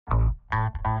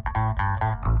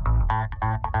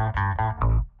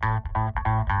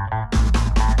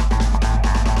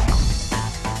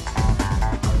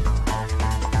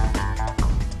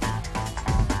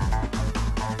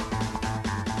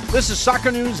This is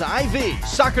Soccer News IV.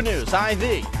 Soccer News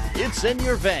IV. It's in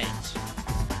your veins.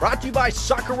 Brought to you by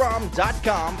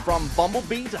Soccerom.com. From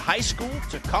Bumblebee to high school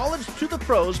to college to the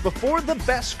pros, before the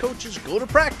best coaches go to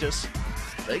practice,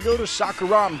 they go to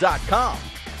Soccerom.com.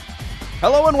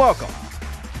 Hello and welcome.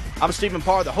 I'm Stephen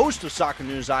Parr, the host of Soccer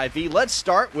News IV. Let's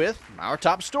start with our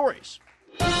top stories.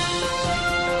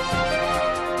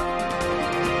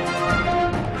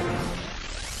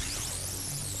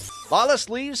 Lalas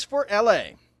leaves for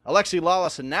L.A. Alexi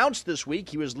Lalas announced this week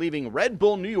he was leaving Red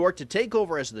Bull New York to take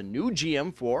over as the new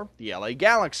GM for the LA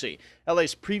Galaxy.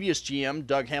 LA's previous GM,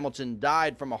 Doug Hamilton,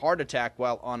 died from a heart attack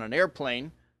while on an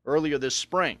airplane earlier this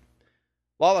spring.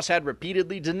 Lalas had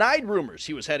repeatedly denied rumors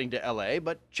he was heading to LA,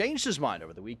 but changed his mind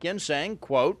over the weekend, saying,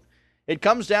 quote, "It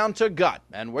comes down to gut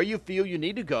and where you feel you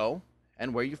need to go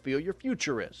and where you feel your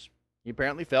future is." He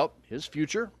apparently felt his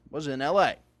future was in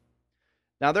LA.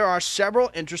 Now, there are several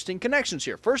interesting connections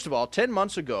here. First of all, 10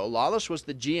 months ago, Lalas was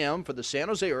the GM for the San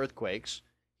Jose Earthquakes.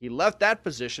 He left that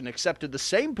position, accepted the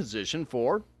same position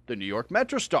for the New York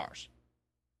Metro Stars.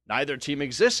 Neither team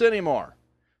exists anymore.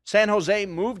 San Jose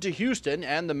moved to Houston,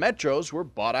 and the Metros were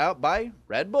bought out by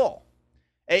Red Bull.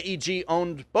 AEG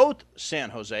owned both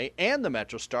San Jose and the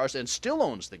Metro Stars and still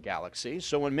owns the Galaxy,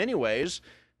 so in many ways,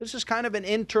 this is kind of an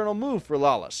internal move for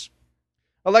Lalas.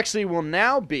 Alexi will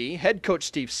now be head coach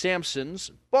Steve Sampson's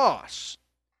boss.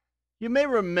 You may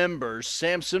remember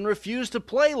Sampson refused to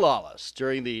play Lalas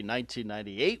during the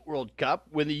 1998 World Cup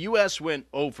when the U.S. went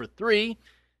 0 for 3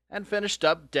 and finished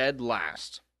up dead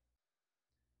last.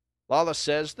 Lalas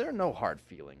says there are no hard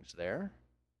feelings there.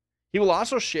 He will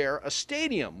also share a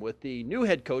stadium with the new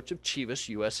head coach of Chivas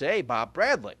USA, Bob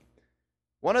Bradley.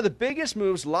 One of the biggest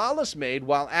moves Lalas made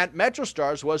while at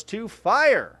MetroStars was to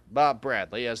fire Bob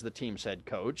Bradley as the team's head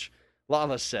coach.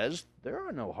 Lalas says there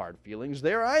are no hard feelings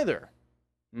there either.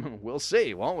 We'll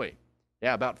see, won't we?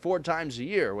 Yeah, about 4 times a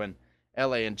year when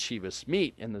LA and Chivas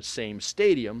meet in the same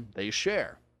stadium they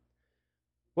share.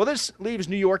 Well, this leaves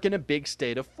New York in a big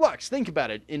state of flux. Think about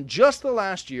it. In just the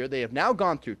last year, they have now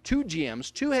gone through 2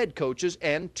 GMs, 2 head coaches,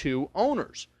 and 2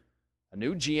 owners. A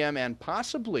new GM and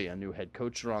possibly a new head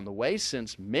coach are on the way,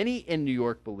 since many in New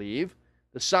York believe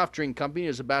the soft drink company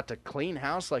is about to clean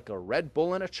house like a Red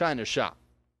Bull in a china shop.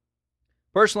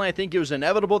 Personally, I think it was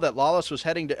inevitable that Lalas was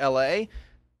heading to L.A.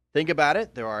 Think about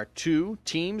it. There are 2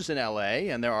 teams in L.A.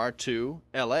 and there are 2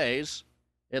 L.A.s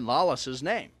in Lalas'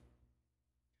 name.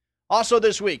 Also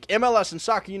this week, MLS and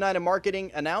Soccer United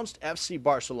Marketing announced FC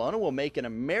Barcelona will make an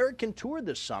American tour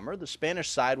this summer. The Spanish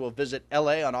side will visit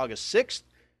L.A. on August 6th.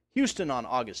 Houston on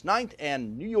August 9th,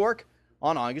 and New York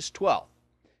on August 12th.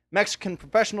 Mexican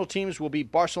professional teams will be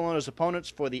Barcelona's opponents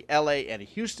for the LA and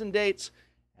Houston dates,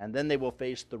 and then they will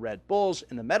face the Red Bulls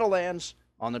in the Meadowlands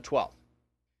on the 12th.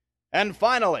 And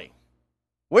finally,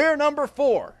 we're number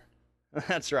 4.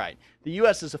 That's right. The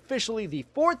U.S. is officially the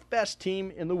 4th best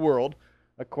team in the world,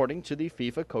 according to the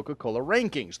FIFA Coca-Cola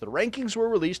rankings. The rankings were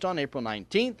released on April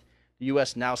 19th. The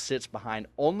U.S. now sits behind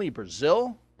only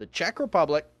Brazil, the Czech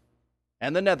Republic,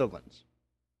 and the Netherlands.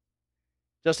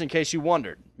 Just in case you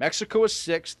wondered, Mexico is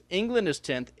 6th, England is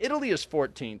 10th, Italy is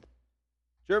 14th,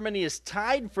 Germany is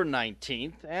tied for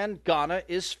 19th, and Ghana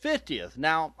is 50th.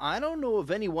 Now, I don't know of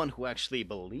anyone who actually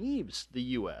believes the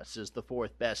U.S. is the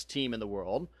 4th best team in the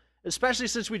world, especially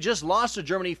since we just lost to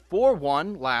Germany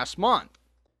 4-1 last month.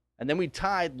 And then we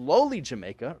tied lowly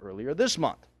Jamaica earlier this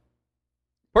month.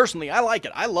 Personally, I like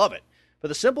it. I love it. For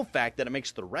the simple fact that it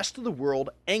makes the rest of the world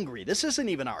angry. This isn't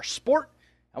even our sport,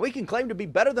 and we can claim to be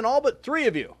better than all but 3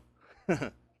 of you.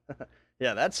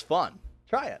 Yeah, that's fun.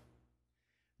 Try it.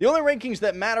 The only rankings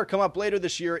that matter come up later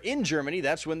this year in Germany.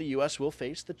 That's when the U.S. will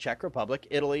face the Czech Republic,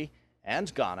 Italy,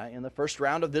 and Ghana in the first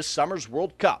round of this summer's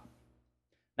World Cup.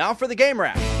 Now for the game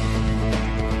wrap.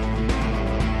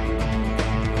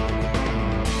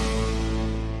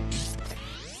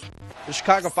 The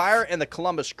Chicago Fire and the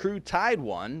Columbus Crew tied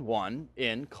 1-1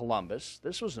 in Columbus.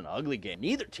 This was an ugly game.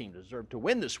 Neither team deserved to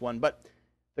win this one, but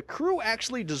the Crew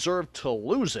actually deserved to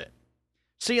lose it.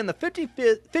 See, in the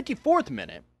 54th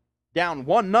minute, down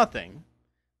 1-0,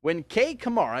 when Kei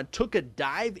Kamara took a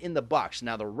dive in the box.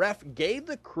 Now, the ref gave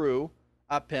the Crew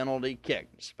a penalty kick.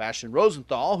 Sebastian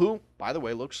Rosenthal, who, by the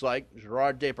way, looks like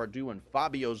Gerard Depardieu and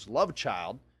Fabio's love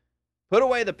child, put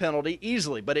away the penalty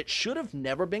easily, but it should have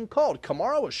never been called.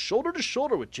 Kamara was shoulder to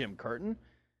shoulder with Jim Curtin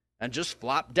and just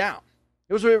flopped down.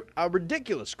 It was a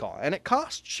ridiculous call, and it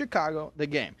cost Chicago the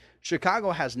game.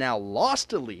 Chicago has now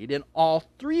lost a lead in all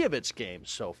 3 of its games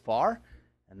so far,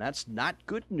 and that's not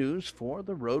good news for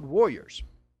the Road Warriors.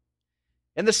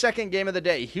 In the second game of the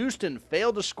day, Houston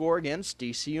failed to score against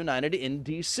DC United in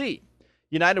DC.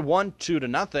 United won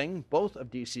 2-0. Both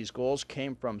of DC's goals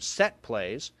came from set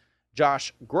plays.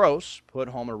 Josh Gross put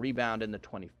home a rebound in the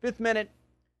 25th minute,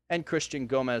 and Christian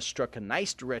Gomez struck a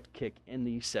nice direct kick in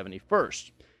the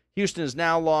 71st. Houston has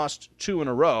now lost 2 in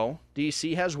a row.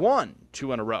 DC has won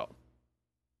 2 in a row.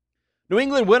 New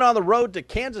England went on the road to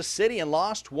Kansas City and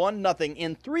lost 1-0.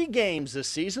 In 3 games this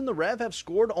season, the Rev have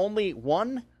scored only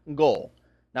 1 goal.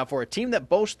 Now, for a team that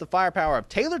boasts the firepower of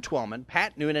Taylor Twellman,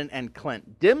 Pat Noonan, and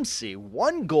Clint Dempsey,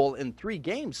 1 goal in 3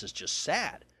 games is just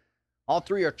sad. All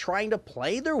 3 are trying to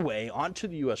play their way onto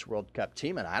the U.S. World Cup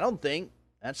team, and I don't think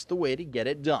that's the way to get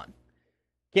it done.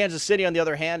 Kansas City, on the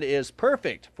other hand, is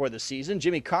perfect for the season.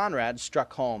 Jimmy Conrad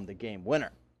struck home the game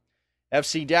winner.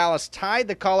 FC Dallas tied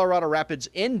the Colorado Rapids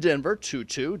in Denver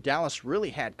 2-2. Dallas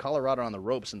really had Colorado on the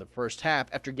ropes in the first half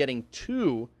after getting a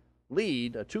 2-goal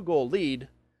lead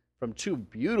from 2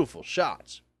 beautiful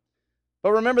shots.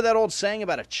 But remember that old saying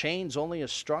about a chain's only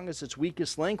as strong as its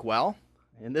weakest link? Well,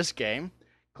 in this game,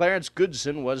 Clarence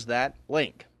Goodson was that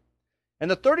link. In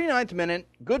the 39th minute,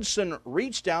 Goodson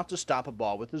reached out to stop a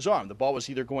ball with his arm. The ball was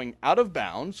either going out of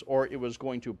bounds or it was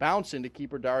going to bounce into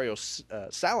keeper Dario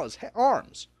Sala's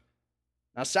arms.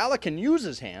 Now, Sala can use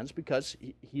his hands because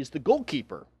he's the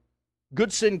goalkeeper.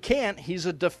 Goodson can't. He's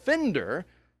a defender,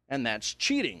 and that's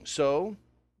cheating. So,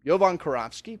 Jovan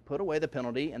Karofsky put away the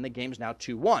penalty, and the game's now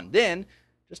 2-1. Then,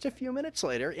 just a few minutes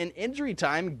later, in injury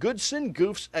time, Goodson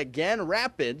goofs again.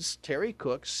 Rapids, Terry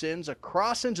Cook sends a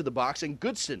cross into the box, and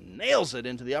Goodson nails it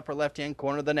into the upper left-hand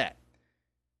corner of the net.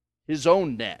 His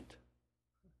own net.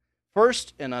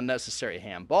 First, an unnecessary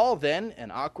handball, then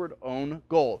an awkward own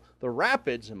goal. The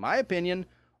Rapids, in my opinion,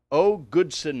 owe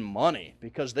Goodson money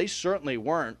because they certainly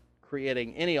weren't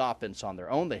creating any offense on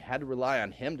their own. They had to rely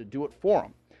on him to do it for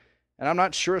them. And I'm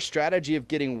not sure a strategy of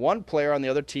getting one player on the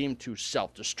other team to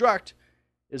self-destruct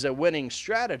is a winning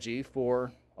strategy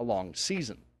for a long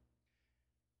season.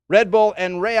 Red Bull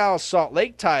and Real Salt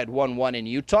Lake tied 1-1 in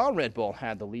Utah. Red Bull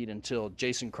had the lead until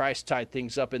Jason Christ tied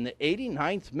things up in the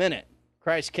 89th minute.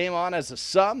 Christ came on as a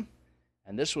sub,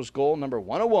 and this was goal number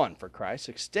 101 for Christ,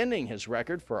 extending his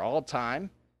record for all time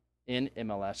in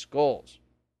MLS goals.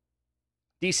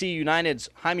 DC United's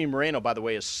Jaime Moreno, by the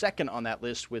way, is second on that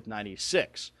list with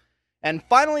 96. And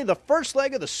finally, the first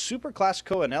leg of the Super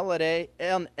Clasico in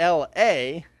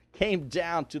LA came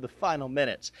down to the final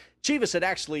minutes. Chivas had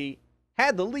actually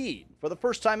had the lead for the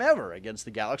first time ever against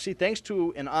the Galaxy, thanks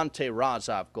to an Ante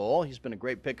Razov goal. He's been a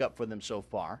great pickup for them so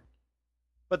far.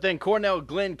 But then Cornell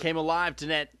Glenn came alive to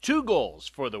net 2 goals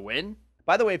for the win.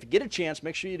 By the way, if you get a chance,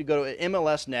 make sure you go to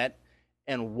MLS Net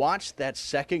and watch that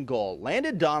second goal.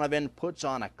 Landon Donovan puts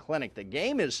on a clinic. The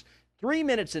game is 3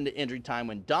 minutes into injury time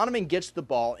when Donovan gets the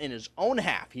ball in his own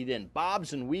half. He then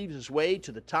bobs and weaves his way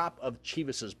to the top of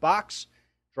Chivas' box,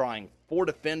 drawing 4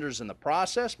 defenders in the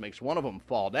process, makes one of them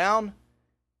fall down.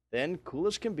 Then, cool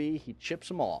as can be, he chips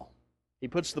them all. He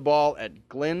puts the ball at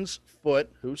Glenn's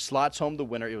foot, who slots home the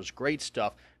winner. It was great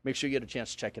stuff. Make sure you get a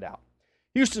chance to check it out.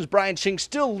 Houston's Brian Ching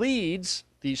still leads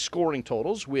the scoring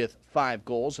totals with 5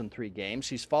 goals in 3 games.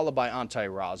 He's followed by Ante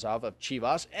Razov of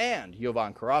Chivas and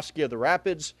Jovan Karofsky of the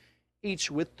Rapids, each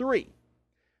with 3.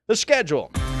 The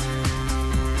schedule.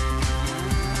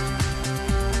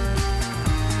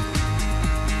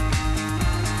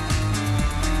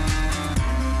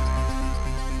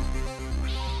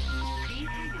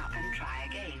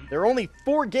 There are only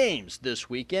 4 games this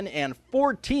weekend, and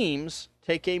 4 teams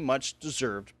take a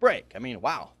much-deserved break. I mean,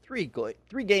 wow, 3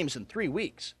 games in 3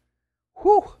 weeks.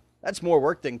 Whew, that's more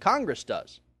work than Congress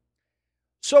does.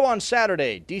 So on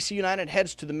Saturday, DC United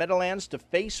heads to the Meadowlands to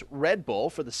face Red Bull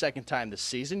for the second time this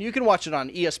season. You can watch it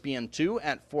on ESPN2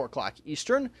 at 4 o'clock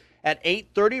Eastern. At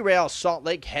 8:30, Real Salt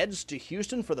Lake heads to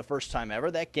Houston for the first time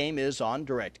ever. That game is on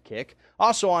Direct Kick.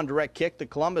 Also on Direct Kick, the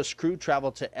Columbus Crew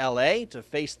travel to L.A. to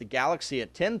face the Galaxy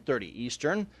at 10:30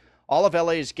 Eastern. All of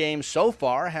L.A.'s games so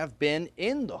far have been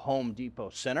in the Home Depot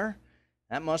Center.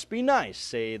 That must be nice,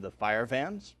 say the Fire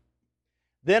fans.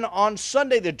 Then on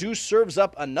Sunday, the Deuce serves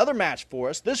up another match for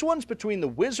us. This one's between the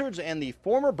Wizards and the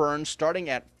former Burns, starting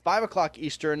at 5 o'clock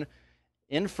Eastern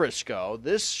in Frisco.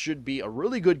 This should be a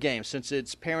really good game since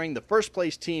it's pairing the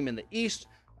first-place team in the East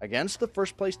against the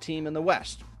first-place team in the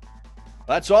West.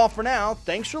 That's all for now.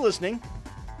 Thanks for listening.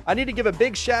 I need to give a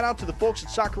big shout-out to the folks at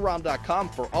SoccerRom.com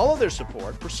for all of their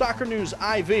support. For Soccer News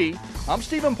IV, I'm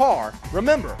Stephen Parr.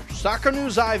 Remember, Soccer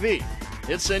News IV,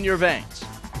 it's in your veins.